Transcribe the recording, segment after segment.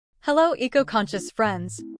Hello, eco-conscious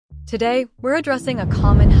friends. Today, we're addressing a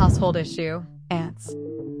common household issue, ants.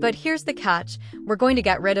 But here's the catch, we're going to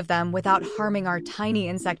get rid of them without harming our tiny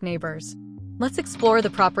insect neighbors. Let's explore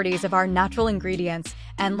the properties of our natural ingredients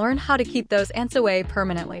and learn how to keep those ants away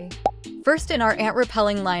permanently. First in our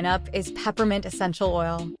ant-repelling lineup is peppermint essential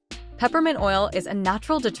oil. Peppermint oil is a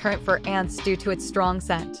natural deterrent for ants due to its strong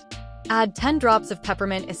scent. Add 10 drops of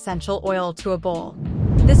peppermint essential oil to a bowl.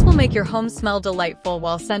 This will make your home smell delightful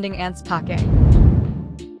while sending ants packing.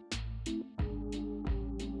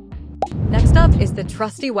 Next up is the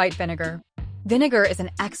trusty white vinegar. Vinegar is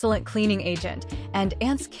an excellent cleaning agent, and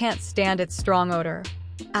ants can't stand its strong odor.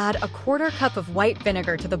 Add a quarter cup of white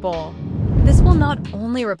vinegar to the bowl. This will not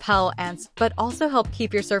only repel ants, but also help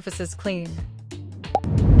keep your surfaces clean.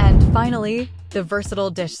 And finally, the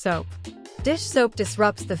versatile dish soap. Dish soap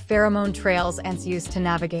disrupts the pheromone trails ants use to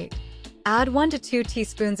navigate. Add 1 to 2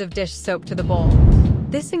 teaspoons of dish soap to the bowl.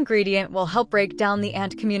 This ingredient will help break down the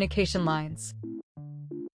ant communication lines.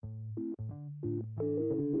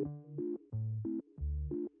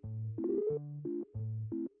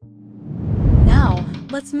 Now,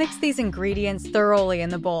 let's mix these ingredients thoroughly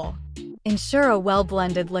in the bowl. Ensure a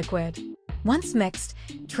well-blended liquid. Once mixed,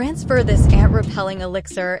 transfer this ant-repelling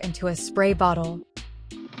elixir into a spray bottle.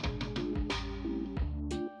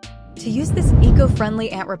 To use this eco-friendly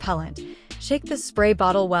ant repellent, shake the spray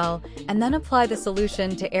bottle well and then apply the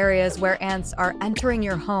solution to areas where ants are entering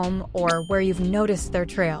your home or where you've noticed their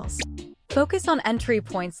trails. Focus on entry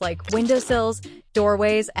points like windowsills,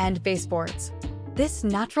 doorways, and baseboards. This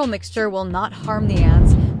natural mixture will not harm the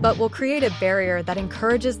ants, but will create a barrier that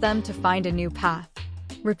encourages them to find a new path.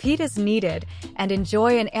 Repeat as needed and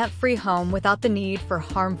enjoy an ant-free home without the need for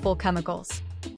harmful chemicals.